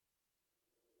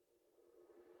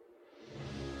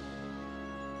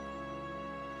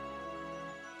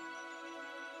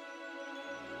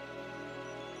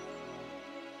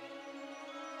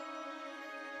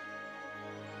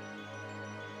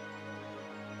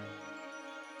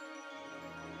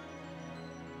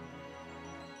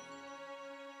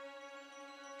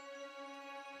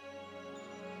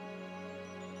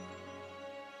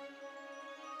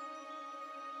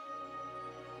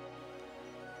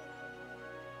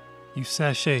You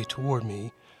sashay toward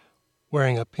me,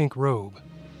 wearing a pink robe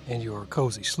and your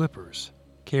cozy slippers,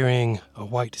 carrying a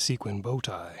white sequin bow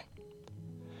tie.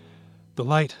 The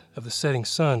light of the setting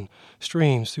sun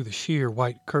streams through the sheer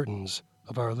white curtains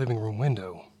of our living room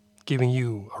window, giving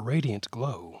you a radiant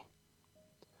glow.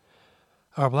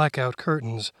 Our blackout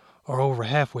curtains are over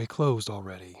halfway closed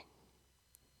already.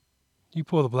 You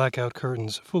pull the blackout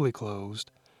curtains fully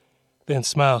closed, then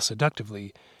smile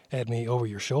seductively at me over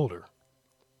your shoulder.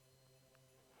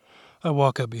 I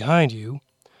walk up behind you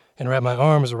and wrap my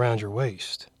arms around your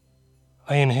waist.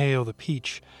 I inhale the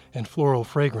peach and floral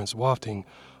fragrance wafting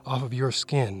off of your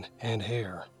skin and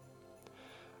hair.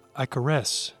 I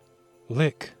caress,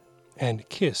 lick, and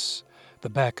kiss the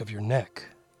back of your neck.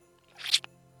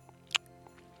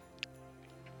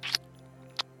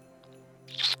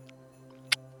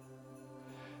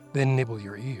 Then nibble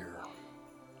your ear.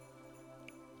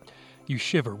 You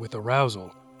shiver with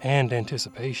arousal and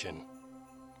anticipation.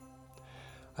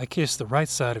 I kiss the right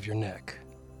side of your neck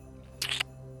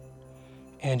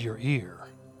and your ear.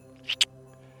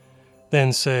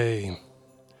 Then say,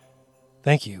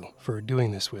 "Thank you for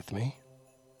doing this with me."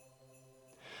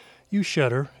 You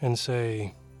shudder and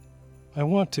say, "I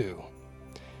want to.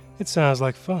 It sounds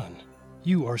like fun.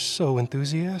 You are so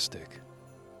enthusiastic."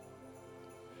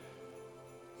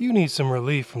 You need some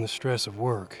relief from the stress of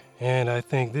work, and I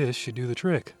think this should do the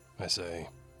trick, I say.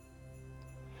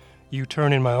 You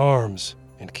turn in my arms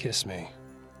and kiss me.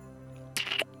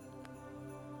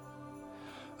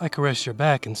 I caress your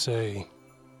back and say,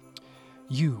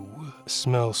 "You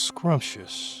smell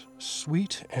scrumptious,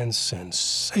 sweet, and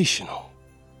sensational."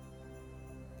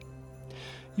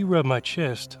 You rub my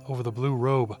chest over the blue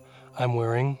robe I'm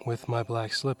wearing with my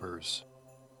black slippers.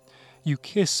 You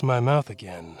kiss my mouth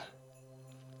again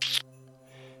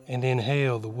and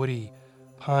inhale the woody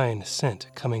pine scent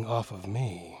coming off of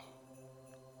me.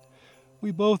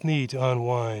 We both need to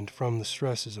unwind from the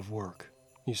stresses of work,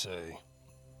 you say.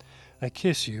 I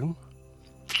kiss you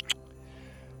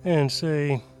and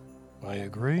say, "I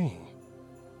agree."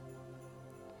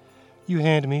 You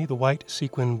hand me the white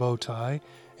sequin bow tie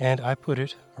and I put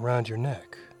it around your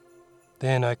neck.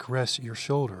 Then I caress your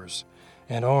shoulders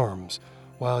and arms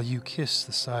while you kiss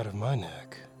the side of my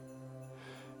neck.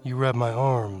 You rub my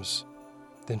arms,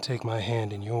 then take my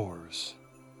hand in yours.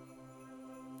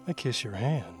 I kiss your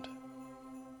hand.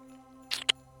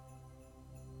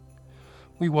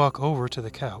 We walk over to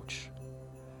the couch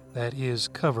that is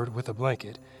covered with a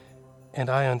blanket, and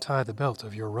I untie the belt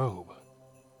of your robe.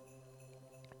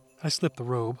 I slip the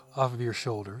robe off of your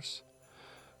shoulders,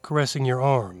 caressing your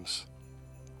arms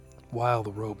while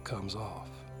the robe comes off.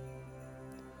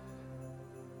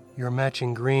 Your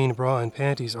matching green bra and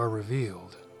panties are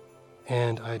revealed,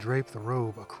 and I drape the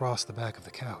robe across the back of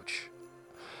the couch.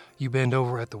 You bend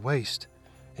over at the waist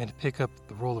and pick up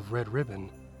the roll of red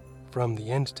ribbon from the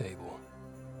end table.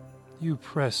 You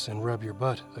press and rub your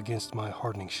butt against my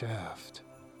hardening shaft.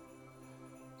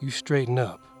 You straighten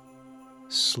up,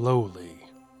 slowly,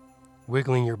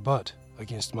 wiggling your butt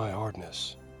against my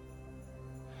hardness.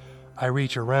 I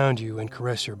reach around you and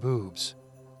caress your boobs,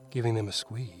 giving them a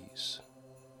squeeze.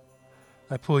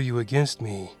 I pull you against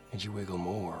me and you wiggle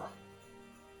more.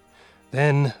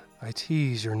 Then I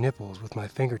tease your nipples with my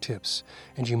fingertips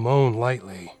and you moan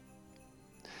lightly.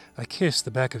 I kiss the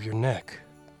back of your neck.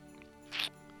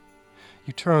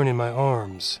 You turn in my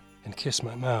arms and kiss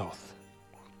my mouth.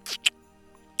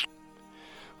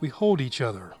 We hold each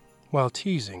other while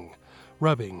teasing,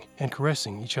 rubbing, and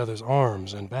caressing each other's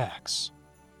arms and backs.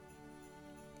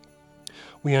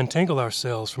 We untangle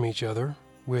ourselves from each other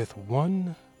with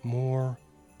one more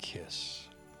kiss.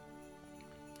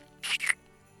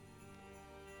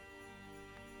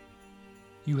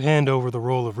 You hand over the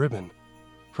roll of ribbon,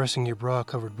 pressing your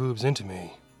bra-covered boobs into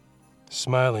me.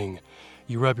 Smiling,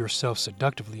 you rub yourself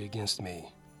seductively against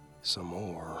me. Some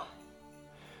more.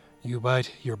 You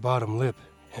bite your bottom lip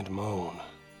and moan.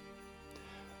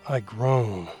 I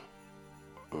groan.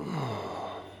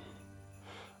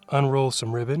 Unroll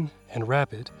some ribbon and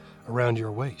wrap it around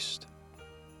your waist.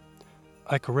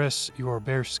 I caress your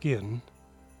bare skin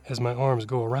as my arms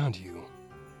go around you.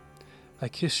 I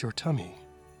kiss your tummy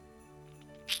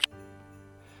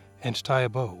and tie a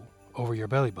bow over your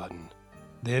belly button.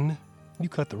 Then you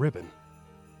cut the ribbon.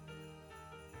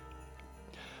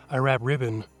 I wrap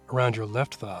ribbon around your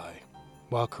left thigh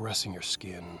while caressing your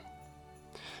skin.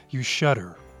 You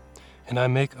shudder, and I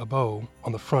make a bow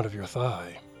on the front of your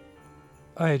thigh.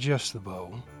 I adjust the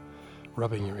bow,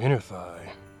 rubbing your inner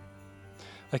thigh.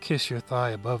 I kiss your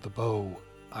thigh above the bow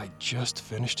I just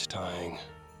finished tying.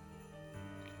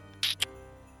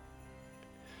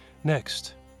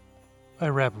 Next, I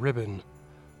wrap ribbon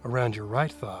around your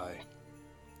right thigh.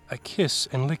 I kiss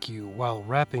and lick you while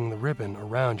wrapping the ribbon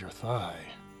around your thigh.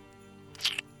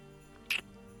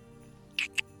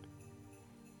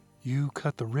 You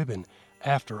cut the ribbon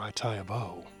after I tie a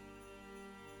bow.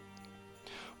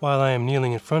 While I am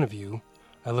kneeling in front of you,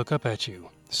 I look up at you,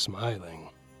 smiling.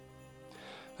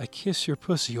 I kiss your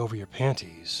pussy over your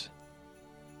panties.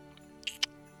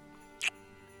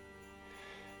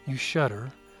 You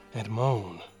shudder and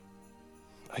moan.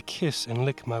 I kiss and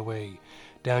lick my way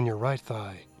down your right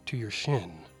thigh to your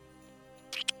shin.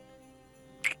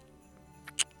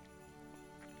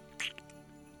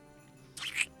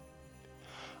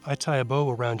 I tie a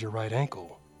bow around your right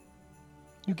ankle.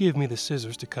 You give me the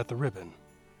scissors to cut the ribbon.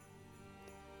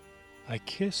 I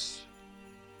kiss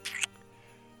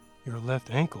your left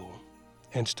ankle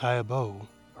and tie a bow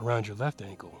around your left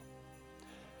ankle.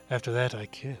 After that, I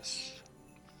kiss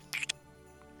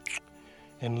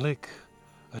and lick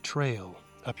a trail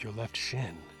up your left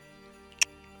shin.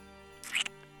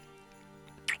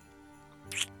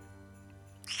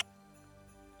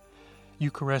 You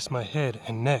caress my head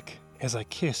and neck as I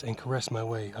kiss and caress my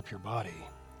way up your body.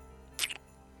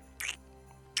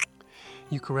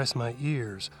 You caress my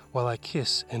ears while I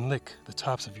kiss and lick the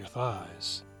tops of your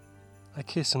thighs. I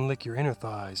kiss and lick your inner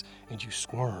thighs and you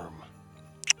squirm.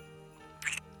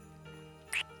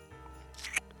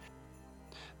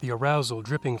 The arousal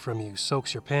dripping from you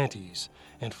soaks your panties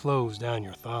and flows down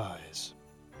your thighs.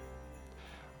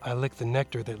 I lick the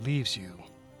nectar that leaves you,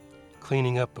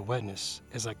 cleaning up the wetness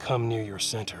as I come near your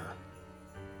center.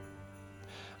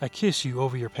 I kiss you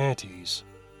over your panties,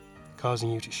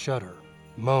 causing you to shudder,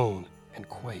 moan, and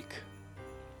quake.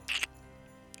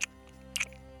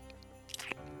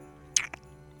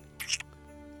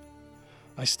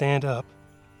 I stand up,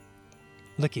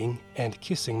 licking and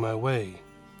kissing my way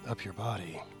up your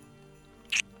body.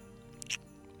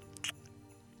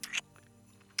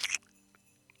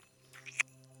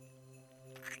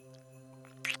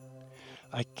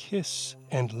 I kiss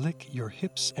and lick your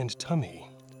hips and tummy.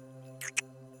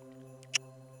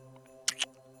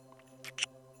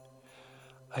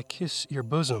 I kiss your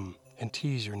bosom and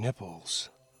tease your nipples.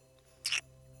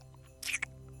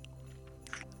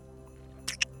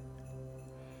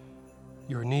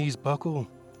 Your knees buckle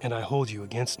and I hold you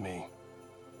against me.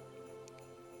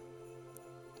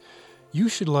 You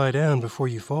should lie down before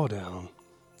you fall down,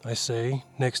 I say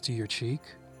next to your cheek,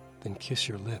 then kiss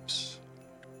your lips.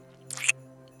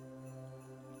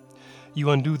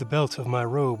 You undo the belt of my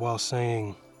robe while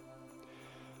saying,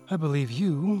 I believe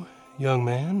you, young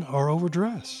man, are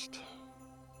overdressed.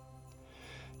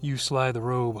 You slide the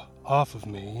robe off of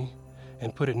me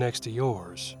and put it next to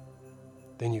yours.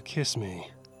 Then you kiss me,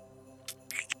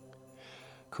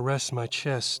 caress my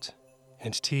chest,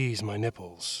 and tease my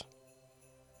nipples.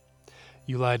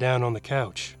 You lie down on the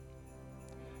couch.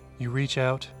 You reach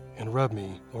out and rub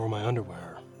me over my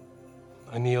underwear.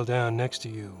 I kneel down next to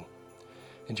you,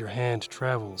 and your hand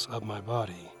travels up my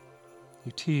body.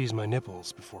 You tease my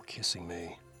nipples before kissing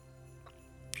me.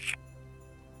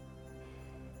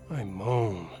 I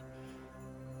moan.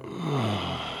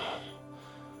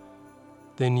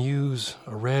 Then use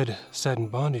a red satin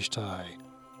bondage tie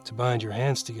to bind your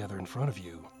hands together in front of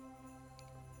you.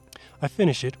 I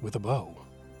finish it with a bow.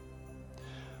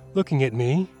 Looking at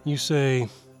me, you say,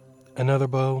 another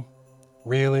bow?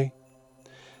 Really?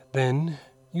 Then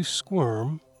you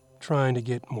squirm, trying to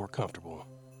get more comfortable.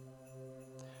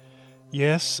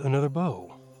 Yes, another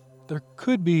bow. There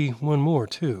could be one more,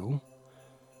 too.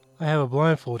 I have a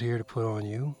blindfold here to put on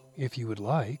you, if you would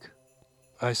like,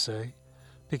 I say,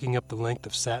 picking up the length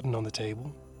of satin on the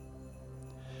table.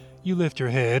 You lift your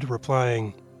head,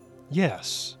 replying,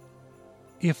 yes,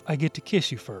 if I get to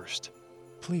kiss you first.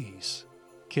 Please,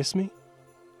 kiss me.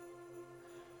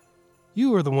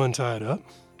 You are the one tied up,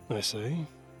 I say.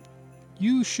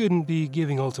 You shouldn't be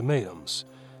giving ultimatums,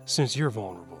 since you're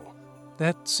vulnerable.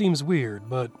 That seems weird,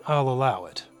 but I'll allow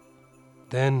it.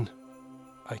 Then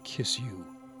I kiss you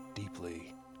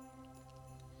deeply.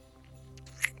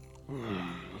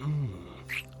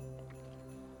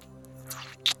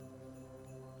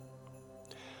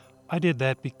 I did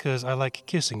that because I like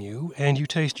kissing you and you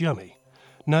taste yummy,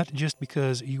 not just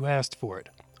because you asked for it.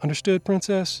 Understood,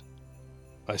 princess?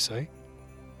 I say.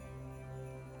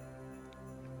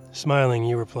 Smiling,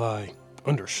 you reply,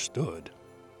 understood.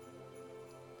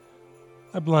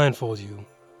 I blindfold you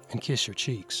and kiss your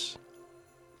cheeks.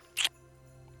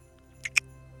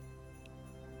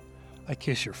 I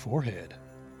kiss your forehead.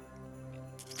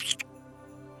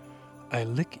 I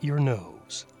lick your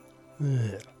nose.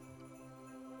 Ugh.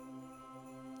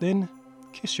 Then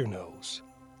kiss your nose.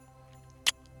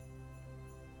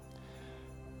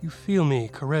 You feel me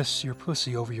caress your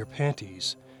pussy over your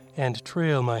panties and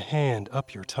trail my hand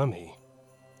up your tummy.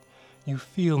 You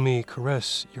feel me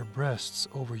caress your breasts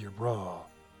over your bra,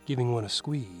 giving one a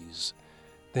squeeze.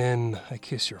 Then I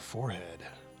kiss your forehead.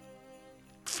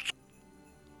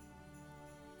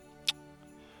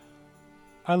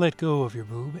 I let go of your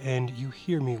boob and you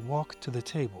hear me walk to the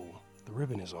table the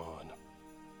ribbon is on.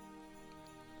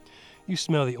 You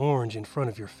smell the orange in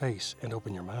front of your face and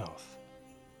open your mouth.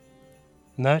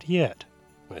 Not yet,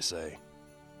 I say.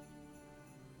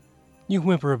 You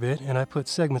whimper a bit and I put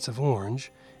segments of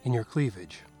orange in your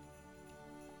cleavage.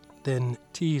 Then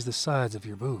tease the sides of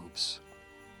your boobs.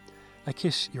 I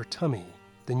kiss your tummy,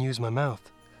 then use my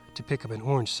mouth to pick up an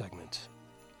orange segment.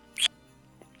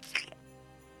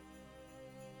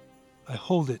 I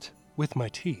hold it with my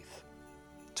teeth.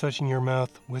 Touching your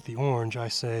mouth with the orange, I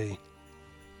say,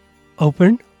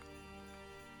 "Open."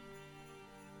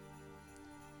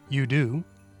 You do,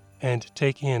 and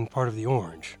take in part of the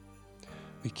orange.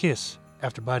 We kiss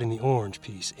after biting the orange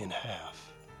piece in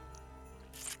half.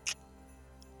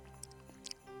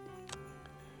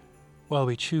 While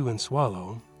we chew and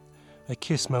swallow, I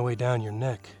kiss my way down your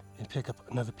neck and pick up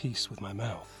another piece with my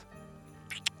mouth.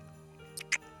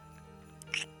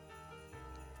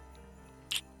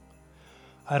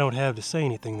 I don't have to say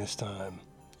anything this time.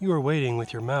 You are waiting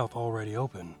with your mouth already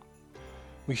open.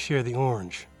 We share the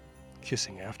orange,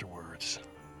 kissing afterwards.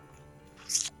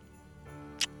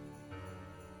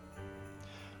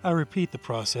 I repeat the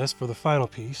process for the final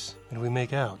piece, and we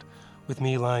make out, with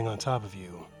me lying on top of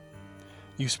you.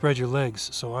 You spread your legs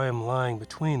so I am lying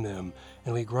between them,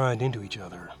 and we grind into each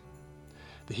other.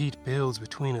 The heat builds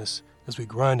between us as we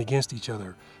grind against each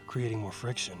other, creating more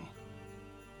friction.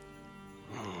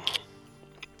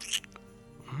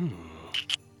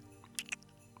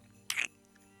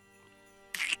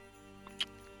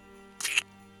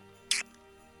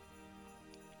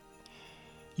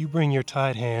 You bring your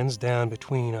tight hands down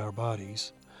between our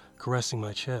bodies, caressing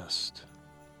my chest.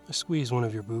 I squeeze one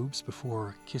of your boobs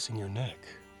before kissing your neck.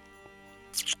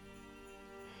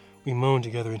 We moan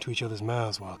together into each other's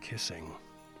mouths while kissing.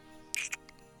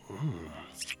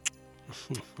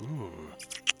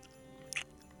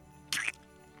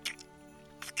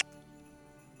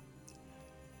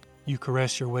 You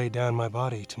caress your way down my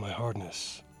body to my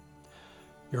hardness.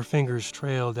 Your fingers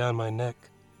trail down my neck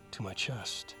to my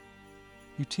chest.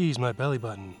 You tease my belly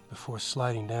button before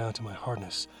sliding down to my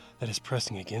hardness that is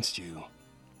pressing against you.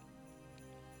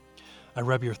 I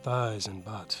rub your thighs and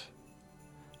butt,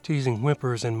 teasing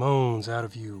whimpers and moans out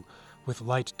of you with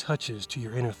light touches to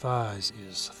your inner thighs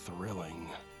is thrilling.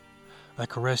 I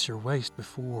caress your waist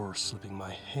before slipping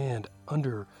my hand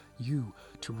under you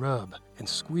to rub and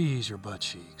squeeze your butt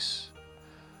cheeks.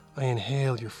 I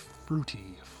inhale your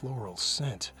fruity floral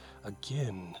scent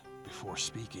again before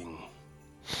speaking.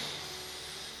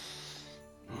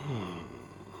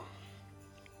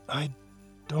 I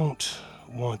don't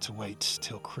want to wait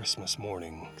till Christmas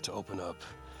morning to open up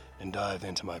and dive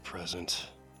into my present,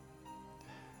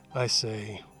 I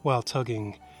say while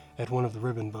tugging at one of the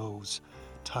ribbon bows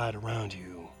tied around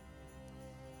you.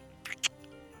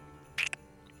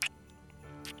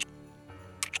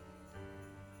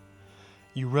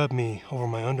 You rub me over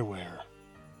my underwear.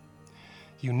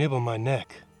 You nibble my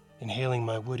neck, inhaling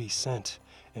my woody scent,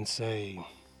 and say,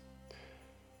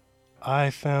 "I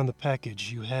found the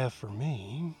package you have for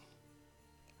me."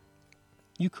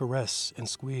 You caress and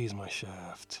squeeze my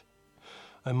shaft.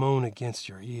 I moan against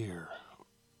your ear.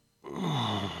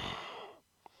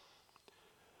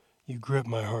 You grip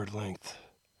my hard length,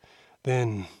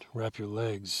 then wrap your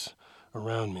legs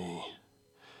around me.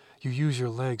 You use your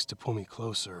legs to pull me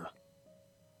closer,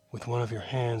 with one of your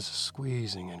hands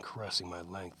squeezing and caressing my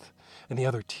length, and the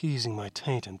other teasing my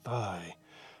taint and thigh.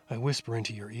 I whisper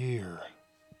into your ear,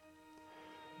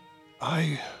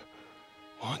 "I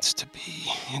want to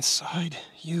be inside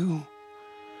you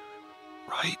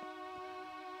right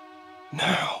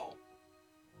now."